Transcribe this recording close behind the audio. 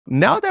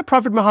now that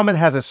Prophet Muhammad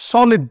has a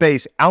solid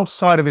base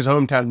outside of his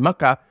hometown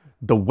Mecca,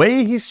 the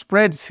way he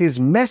spreads his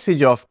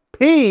message of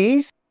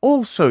peace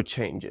also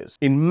changes.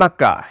 In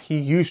Mecca, he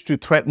used to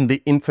threaten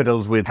the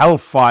infidels with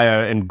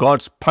hellfire and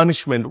God's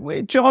punishment,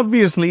 which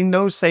obviously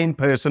no sane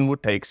person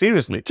would take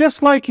seriously.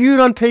 Just like you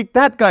don't take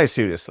that guy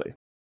seriously.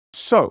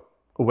 So,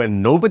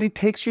 when nobody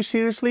takes you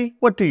seriously,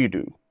 what do?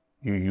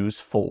 You use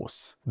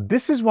force.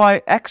 This is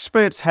why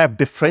experts have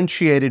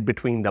differentiated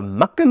between the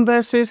Meccan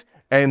verses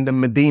and the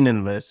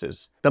Medinan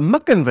verses. The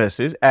Meccan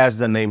verses, as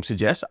the name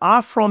suggests,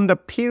 are from the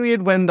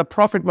period when the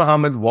Prophet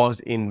Muhammad was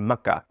in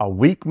Mecca, a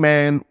weak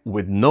man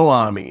with no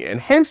army, and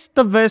hence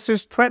the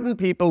verses threatened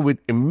people with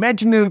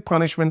imaginary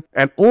punishment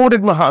and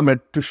ordered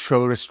Muhammad to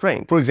show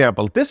restraint. For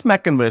example, this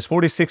Meccan verse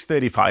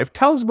 46:35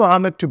 tells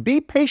Muhammad to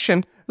be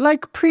patient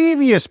like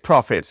previous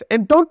prophets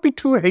and don't be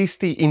too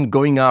hasty in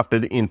going after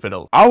the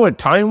infidel. Our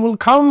time will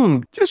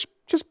come. Just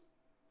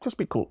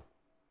be cool.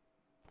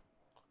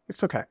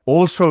 It's okay.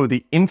 Also,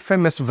 the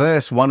infamous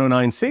verse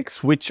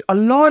 1096, which a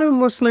lot of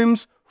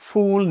Muslims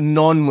fool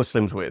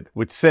non-Muslims with,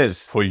 which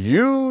says, "For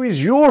you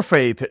is your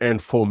faith,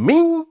 and for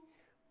me,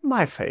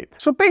 my faith."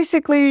 So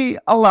basically,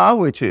 Allah,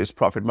 which is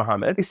Prophet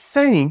Muhammad, is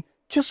saying,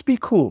 just be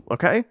cool,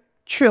 okay?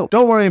 Chill.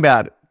 Don't worry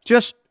about it.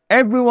 Just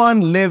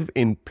everyone live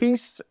in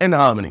peace and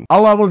harmony.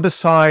 Allah will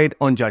decide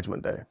on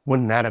Judgment Day.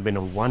 Wouldn't that have been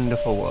a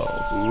wonderful world?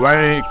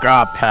 Wake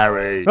up,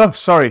 Harry. Oh,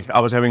 sorry,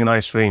 I was having a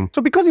nice dream.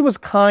 So because he was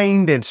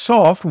kind and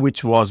soft,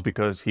 which was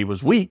because he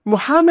was weak,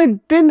 Muhammad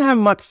didn't have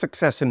much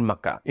success in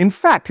Mecca. In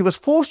fact, he was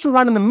forced to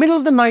run in the middle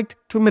of the night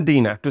to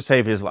Medina to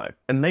save his life.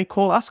 And they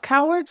call us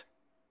cowards?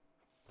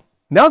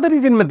 Now that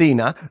he's in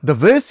Medina, the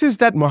verses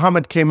that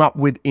Muhammad came up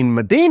with in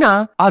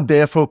Medina are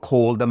therefore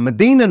called the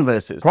Medinan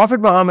verses. Prophet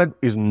Muhammad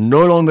is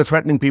no longer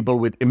threatening people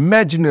with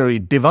imaginary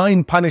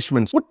divine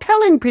punishments or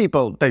telling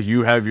people that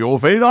you have your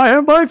faith, I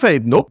have my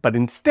faith. Nope. But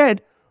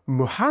instead,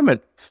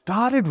 Muhammad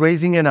started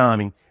raising an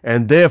army,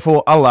 and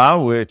therefore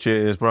Allah, which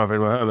is Prophet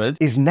Muhammad,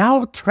 is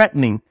now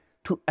threatening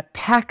to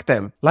attack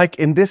them, like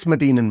in this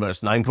Medinan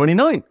verse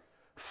 929.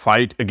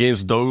 Fight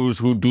against those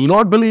who do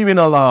not believe in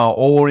Allah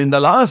or in the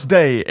last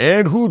day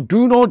and who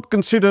do not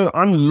consider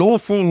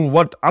unlawful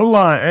what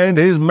Allah and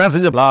His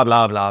Messenger blah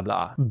blah blah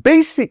blah.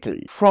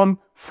 Basically, from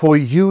 "for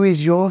you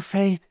is your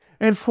faith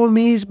and for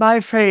me is my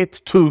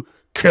faith" to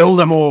 "kill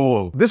them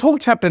all." This whole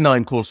chapter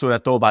 9 called Surah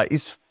Tawbah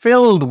is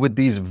filled with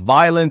these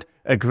violent,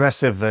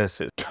 aggressive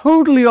verses.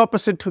 Totally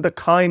opposite to the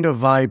kind of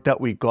vibe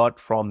that we got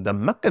from the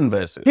Meccan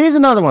verses. Here's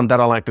another one that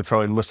I like to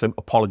throw in Muslim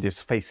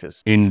apologists'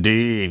 faces.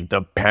 Indeed,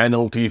 the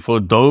penalty for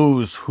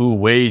those who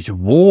wage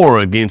war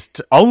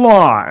against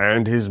Allah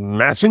and His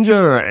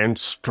Messenger and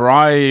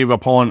strive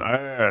upon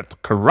earth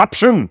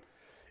corruption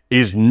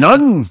is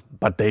none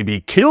but they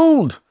be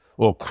killed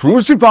or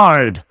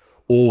crucified,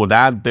 or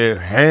that their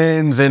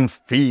hands and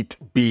feet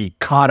be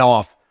cut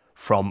off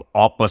from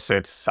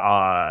opposite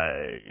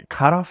sides.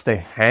 Cut off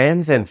their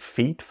hands and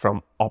feet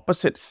from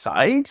opposite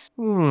sides?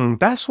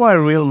 That's why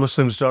real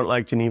Muslims don't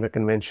like Geneva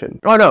Convention.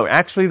 Oh no,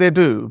 actually they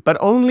do, but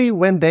only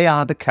when they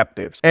are the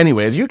captives.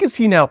 Anyway, as you can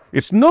see now,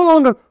 it's no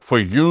longer "for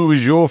you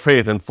is your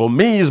faith and for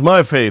me is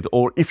my faith,"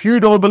 or "if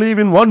you don't believe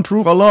in one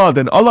true Allah,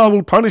 then Allah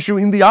will punish you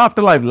in the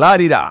afterlife,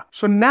 la-di-da."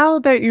 So now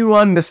that you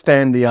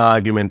understand the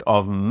argument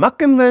of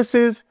Meccan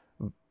verses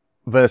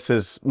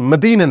versus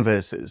Medinan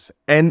verses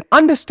and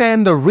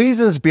understand the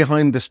reasons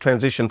behind this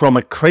transition from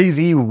a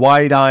crazy,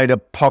 wide-eyed,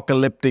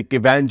 apocalyptic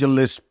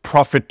evangelist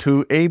prophet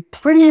to a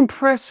pretty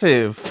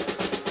impressive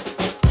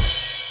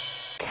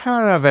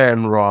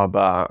caravan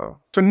robber.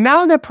 So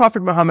now that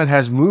Prophet Muhammad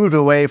has moved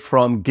away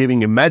from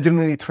giving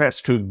imaginary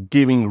threats to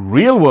giving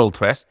real-world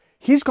threats,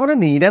 he's gonna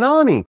need an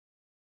army.